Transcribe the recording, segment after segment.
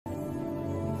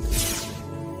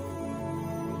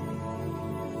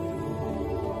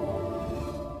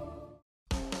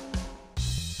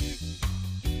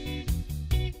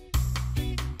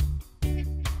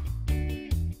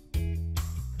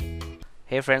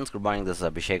Hey friends, good morning. This is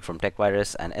Abhishek from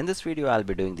TechVirus, and in this video I'll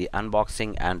be doing the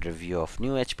unboxing and review of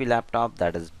new HP laptop,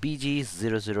 that is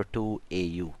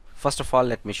BG002AU. First of all,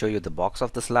 let me show you the box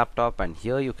of this laptop, and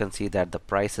here you can see that the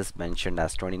price is mentioned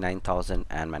as 29,000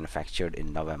 and manufactured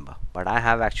in November. But I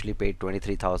have actually paid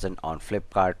 23,000 on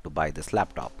Flipkart to buy this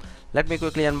laptop. Let me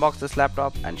quickly unbox this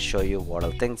laptop and show you what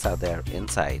all things are there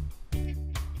inside.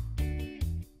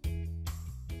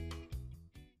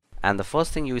 And the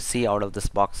first thing you see out of this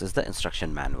box is the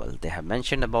instruction manual. They have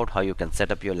mentioned about how you can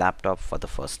set up your laptop for the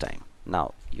first time.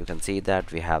 Now you can see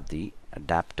that we have the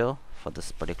adapter for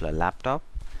this particular laptop,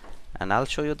 and I'll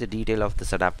show you the detail of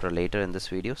this adapter later in this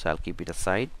video, so I'll keep it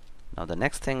aside. Now the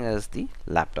next thing is the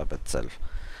laptop itself.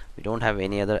 We don't have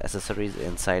any other accessories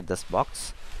inside this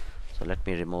box, so let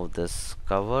me remove this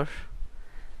cover.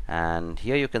 And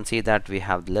here you can see that we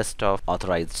have the list of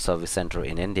authorized service center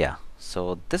in India.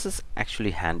 So this is actually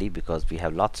handy because we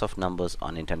have lots of numbers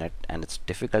on internet and it's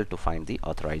difficult to find the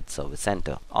authorized service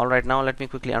center. Alright, now let me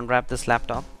quickly unwrap this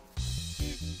laptop.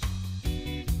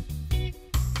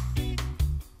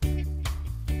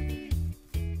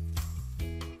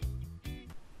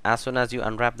 As soon as you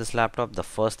unwrap this laptop, the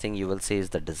first thing you will see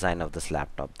is the design of this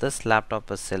laptop. This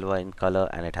laptop is silver in color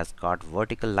and it has got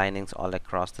vertical linings all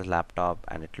across the laptop,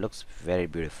 and it looks very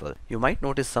beautiful. You might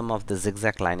notice some of the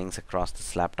zigzag linings across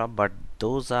this laptop, but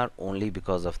those are only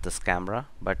because of this camera.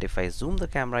 But if I zoom the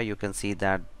camera, you can see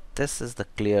that this is the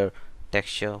clear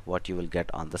texture what you will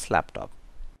get on this laptop.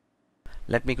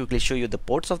 Let me quickly show you the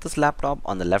ports of this laptop.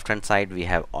 On the left hand side we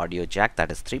have audio jack,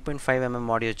 that is 3.5mm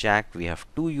audio jack. We have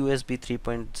two USB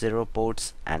 3.0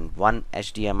 ports and one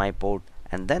HDMI port,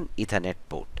 and then Ethernet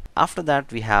port. After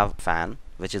that we have fan,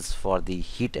 which is for the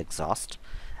heat exhaust,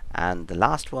 and the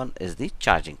last one is the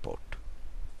charging port.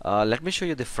 Let me show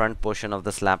you the front portion of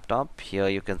this laptop. Here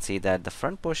you can see that the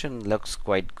front portion looks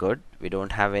quite good. We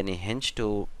don't have any hinge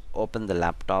to open the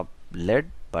laptop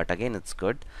lid, but again it's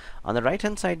good. On the right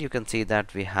hand side you can see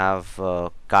that we have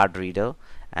a card reader,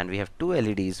 and we have two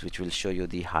LEDs which will show you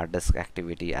the hard disk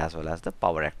activity as well as the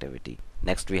power activity.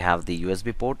 Next we have the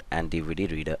USB port and DVD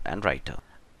reader and writer.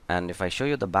 And if I show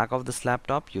you the back of this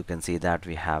laptop, you can see that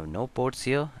we have no ports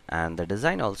here, and the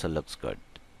design also looks good.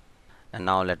 And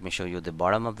now let me show you the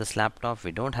bottom of this laptop.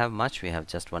 We don't have much, we have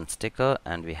just one sticker,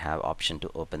 and we have option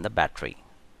to open the battery.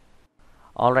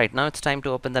 Alright, now it's time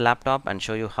to open the laptop and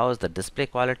show you how is the display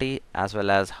quality as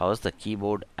well as how is the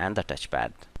keyboard and the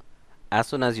touchpad. As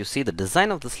soon as you see the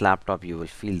design of this laptop, you will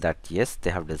feel that yes, they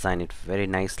have designed it very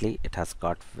nicely. It has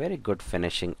got very good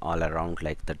finishing all around.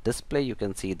 Like the display, you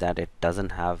can see that it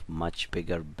doesn't have much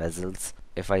bigger bezels.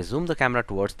 If I zoom the camera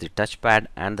towards the touchpad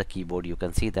and the keyboard, you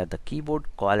can see that the keyboard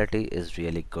quality is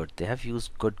really good. They have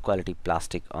used good quality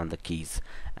plastic on the keys,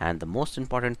 and the most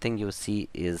important thing you see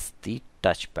is the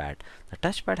touchpad. The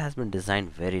touchpad has been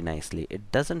designed very nicely.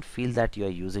 It doesn't feel that you are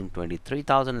using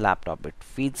 23,000 laptop. It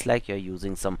feels like you're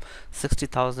using some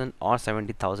 60,000 or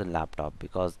 70,000 laptop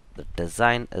because the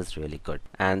design is really good.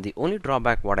 And the only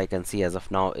drawback what I can see as of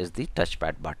now is the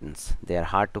touchpad buttons. They are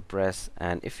hard to press,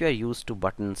 and if you are used to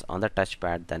buttons on the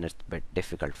touchpad, then it's a bit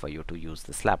difficult for you to use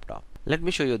this laptop. Let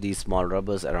me show you these small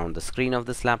rubbers around the screen of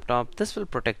this laptop. This will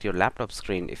protect your laptop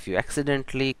screen if you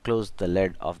accidentally close the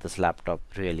lid of this laptop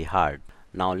really hard.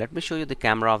 Now let me show you the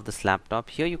camera of this laptop.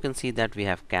 Here you can see that we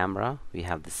have camera, we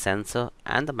have the sensor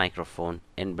and the microphone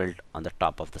inbuilt on the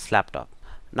top of this laptop.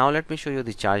 Now let me show you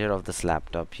the charger of this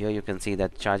laptop. Here you can see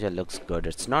that charger looks good.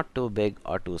 It's not too big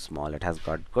or too small. It has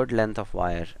got good length of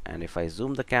wire, and if I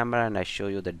zoom the camera and I show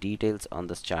you the details on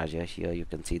this charger, here you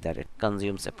can see that it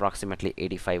consumes approximately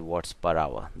 85 watts per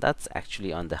hour. That's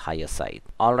actually on the higher side.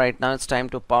 Alright, now it's time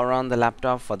to power on the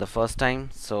laptop for the first time.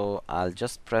 So I'll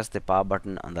just press the power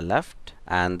button on the left,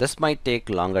 and this might take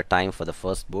longer time for the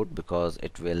first boot because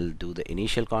it will do the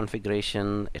initial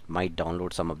configuration. It might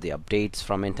download some of the updates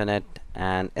from internet,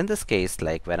 and in this case,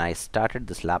 like when I started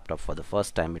this laptop for the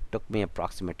first time, it took me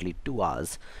approximately 2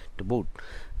 hours to boot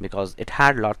because it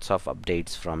had lots of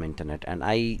updates from internet, and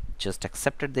I just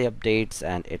accepted the updates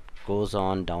and it goes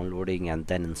on downloading and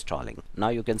then installing. Now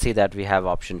you can see that we have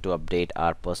option to update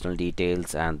our personal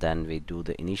details, and then we do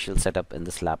the initial setup in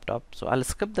this laptop. So I'll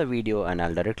skip the video and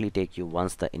I'll directly take you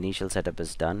once the initial setup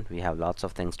is done. We have lots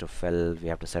of things to fill. We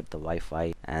have to set the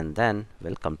Wi-Fi, and then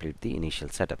we'll complete the initial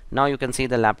setup. Now you can see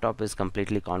the laptop is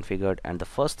completely configured, and the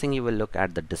first thing you will look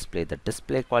at the display. The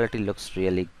display quality looks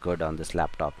really good on this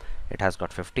laptop. It has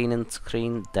got 15-inch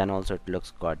screen, then also it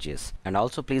looks gorgeous. And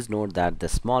also please note that the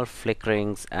small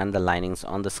flickerings and the linings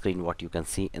on the screen what you can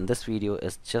see in this video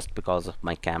is just because of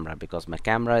my camera, because my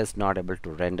camera is not able to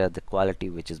render the quality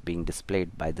which is being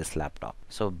displayed by this laptop.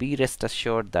 So be rest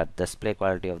assured that display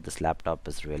quality of this laptop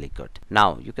is really good.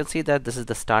 Now you can see that this is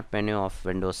the start menu of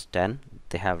Windows 10.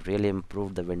 They have really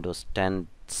improved the Windows 10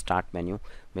 start menu,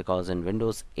 because in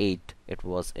Windows 8 it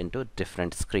was into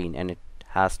different screen and it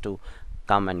has to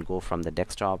come and go from the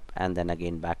desktop and then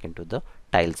again back into the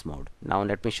tiles mode. Now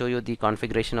let me show you the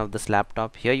configuration of this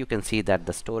laptop. Here you can see that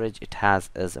the storage it has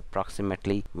is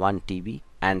approximately 1 TB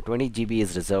and 20 GB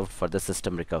is reserved for the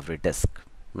system recovery disk.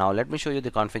 Now let me show you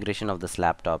the configuration of this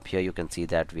laptop. Here you can see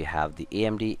that we have the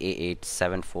AMD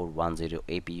A8-7410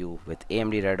 APU with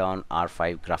AMD Radeon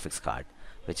R5 graphics card,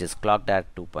 which is clocked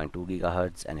at 2.2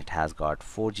 GHz, and it has got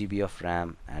 4 GB of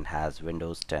RAM and has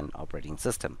Windows 10 operating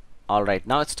system. Alright,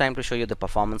 now it's time to show you the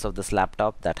performance of this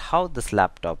laptop, that how this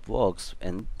laptop works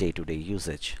in day-to-day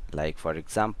usage. Like for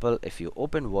example, if you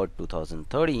open Word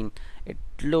 2013, it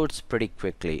loads pretty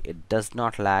quickly. It does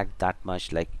not lag that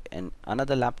much. Like in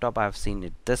another laptop I have seen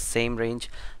it this same range,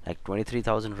 like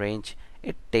 23,000 range,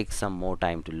 it takes some more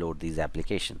time to load these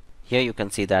applications. Here you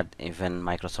can see that even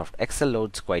Microsoft Excel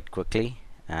loads quite quickly.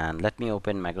 And let me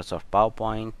open Microsoft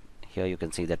PowerPoint. Here you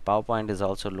can see that PowerPoint is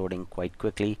also loading quite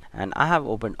quickly, and I have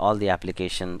opened all the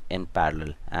application in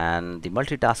parallel, and the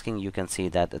multitasking you can see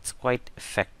that it's quite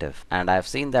effective, and I've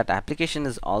seen that application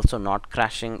is also not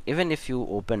crashing even if you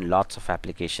open lots of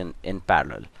application in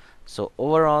parallel. So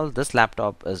overall this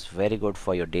laptop is very good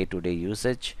for your day-to-day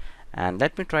usage. And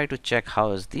let me try to check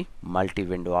how is the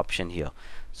multi-window option here.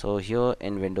 So here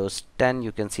in Windows 10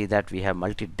 you can see that we have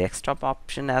multi-desktop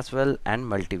option as well and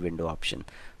multi-window option.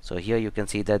 So here you can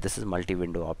see that this is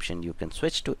multi-window option. You can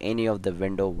switch to any of the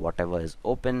window whatever is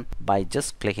open by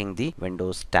just clicking the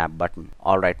Windows tab button.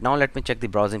 Alright, now let me check the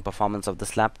browsing performance of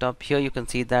this laptop. Here you can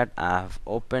see that I have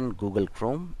opened Google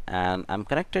Chrome and I'm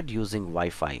connected using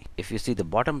Wi-Fi. If you see the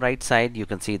bottom right side, you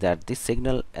can see that the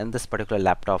signal in this particular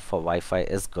laptop for Wi-Fi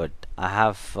is good. I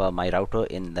have my router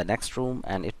in the next room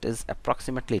and it is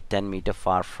approximately 10 meter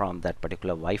far from that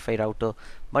particular Wi-Fi router,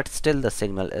 but still the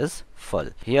signal is full.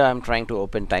 Here I'm trying to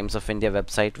open Times of India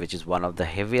website, which is one of the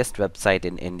heaviest website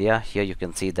in India. Here you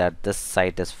can see that this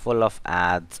site is full of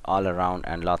ads all around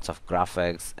and lots of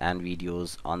graphics and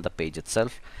videos on the page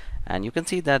itself. And you can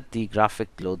see that the graphic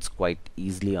loads quite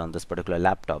easily on this particular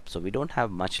laptop, so we don't have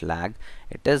much lag.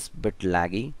 It is bit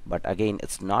laggy, but again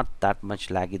it's not that much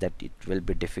laggy that it will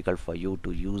be difficult for you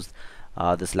to use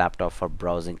this laptop for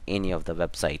browsing any of the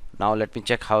website. Now let me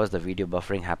check how is the video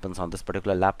buffering happens on this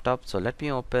particular laptop. So let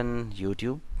me open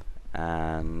YouTube,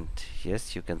 and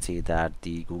yes, you can see that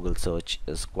the Google search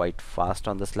is quite fast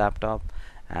on this laptop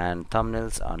and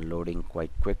thumbnails are loading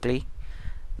quite quickly.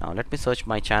 Now let me search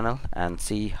my channel and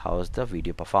see how is the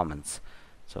video performance.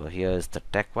 So here is the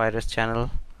Tech Virus channel,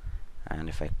 and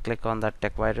if I click on that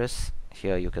Tech Virus,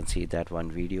 here you can see that one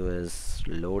video is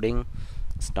loading.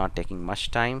 It's not taking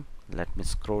much time. Let me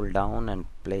scroll down and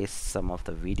play some of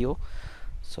the video.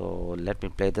 So let me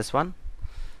play this one,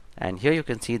 and here you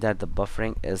can see that the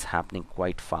buffering is happening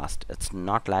quite fast. It's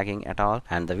not lagging at all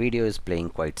and the video is playing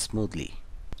quite smoothly.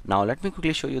 Now let me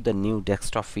quickly show you the new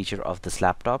desktop feature of this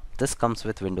laptop. This comes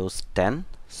with Windows 10.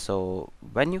 So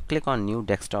when you click on new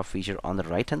desktop feature on the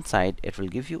right hand side, it will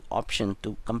give you option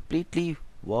to completely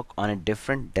work on a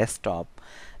different desktop.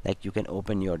 Like you can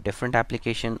open your different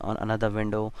application on another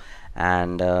window,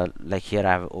 and like here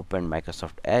I have opened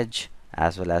Microsoft Edge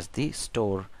as well as the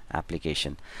store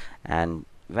application. And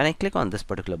when I click on this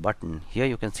particular button, here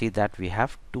you can see that we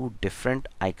have two different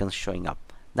icons showing up.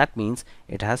 That means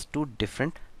it has two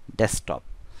different desktop.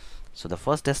 So the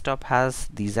first desktop has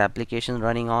these applications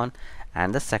running on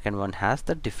and the second one has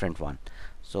the different one.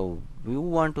 So you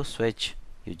want to switch,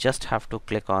 you just have to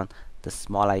click on the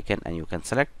small icon and you can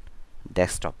select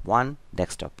desktop 1,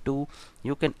 desktop 2.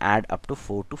 You can add up to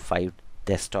 4 to 5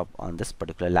 desktop on this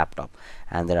particular laptop,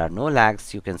 and there are no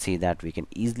lags. You can see that we can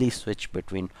easily switch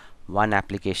between one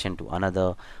application to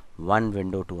another, one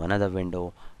window to another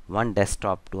window, one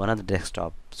desktop to another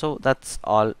desktop. So that's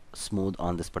all smooth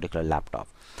on this particular laptop.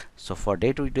 So for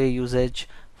day-to-day usage,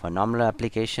 for normal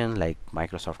application like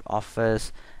Microsoft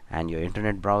Office and your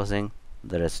internet browsing,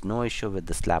 there is no issue with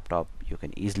this laptop. You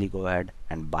can easily go ahead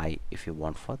and buy if you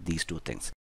want for these two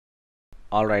things.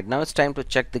 Alright, now it's time to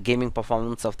check the gaming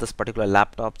performance of this particular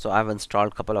laptop. So I've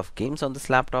installed a couple of games on this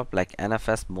laptop, like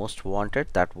NFS Most Wanted.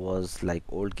 That was like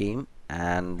old game,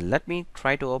 and let me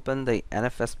try to open the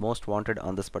NFS Most Wanted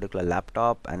on this particular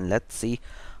laptop and let's see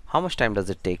how much time does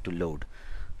it take to load.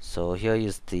 So here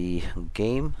is the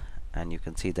game, and you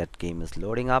can see that game is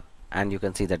loading up, and you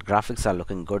can see that graphics are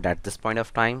looking good at this point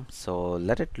of time. So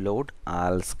let it load.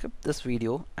 I'll skip this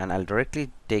video and I'll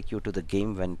directly take you to the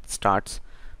game when it starts.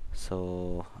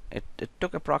 So it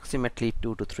took approximately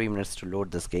 2 to 3 minutes to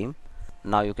load this game.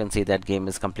 Now you can see that game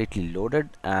is completely loaded,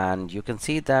 and you can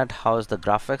see that how's the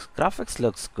graphics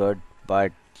looks good,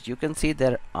 but you can see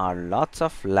there are lots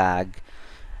of lag,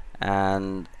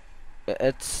 and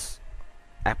it's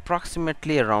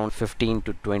approximately around 15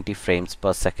 to 20 frames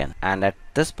per second, and at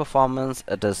this performance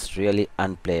it is really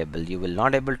unplayable. You will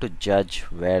not able to judge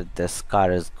where this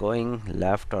car is going,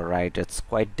 left or right. It's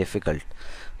quite difficult.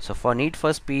 So for Need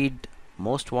for Speed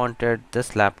Most Wanted,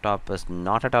 this laptop is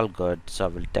not at all good, so I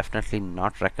will definitely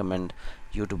not recommend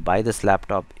you to buy this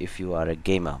laptop if you are a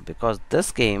gamer, because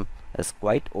this game is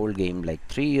quite old game, like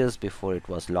 3 years before it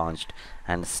was launched,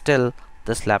 and still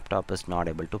this laptop is not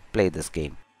able to play this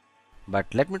game.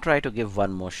 But let me try to give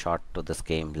one more shot to this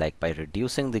game, like by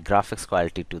reducing the graphics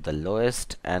quality to the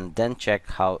lowest and then check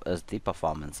how is the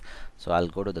performance. So I'll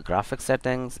go to the graphics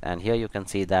settings, and here you can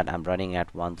see that I'm running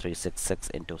at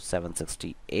 1366 into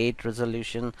 768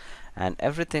 resolution, and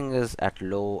everything is at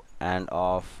low and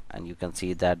off, and you can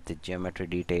see that the geometry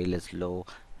detail is low.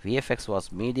 VFX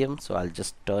was medium, so I'll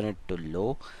just turn it to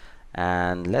low,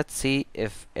 and let's see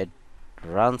if it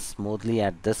runs smoothly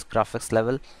at this graphics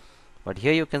level. But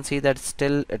here you can see that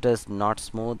still it is not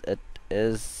smooth. It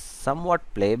is somewhat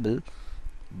playable,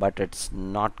 but it's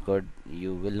not good.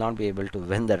 You will not be able to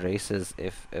win the races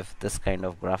if this kind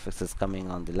of graphics is coming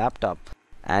on the laptop.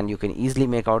 And you can easily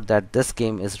make out that this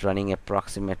game is running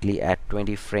approximately at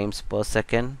 20 frames per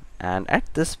second, and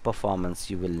at this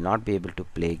performance you will not be able to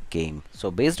play game.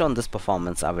 So based on this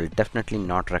performance, I will definitely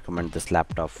not recommend this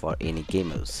laptop for any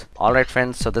gamers. Alright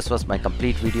friends, so this was my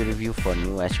complete video review for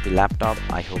new HP laptop.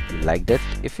 I hope you liked it.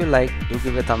 If you liked, do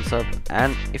give a thumbs up,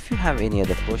 and if you have any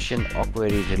other question or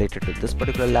query related to this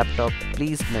particular laptop,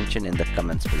 please mention in the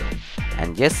comments below.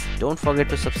 And yes, don't forget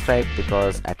to subscribe,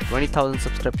 because at 20,000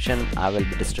 subscription I will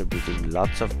be distributing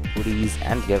lots of goodies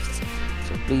and gifts.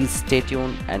 So please stay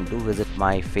tuned and do visit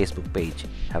my Facebook page.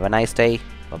 Have a nice day.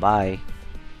 Bye bye.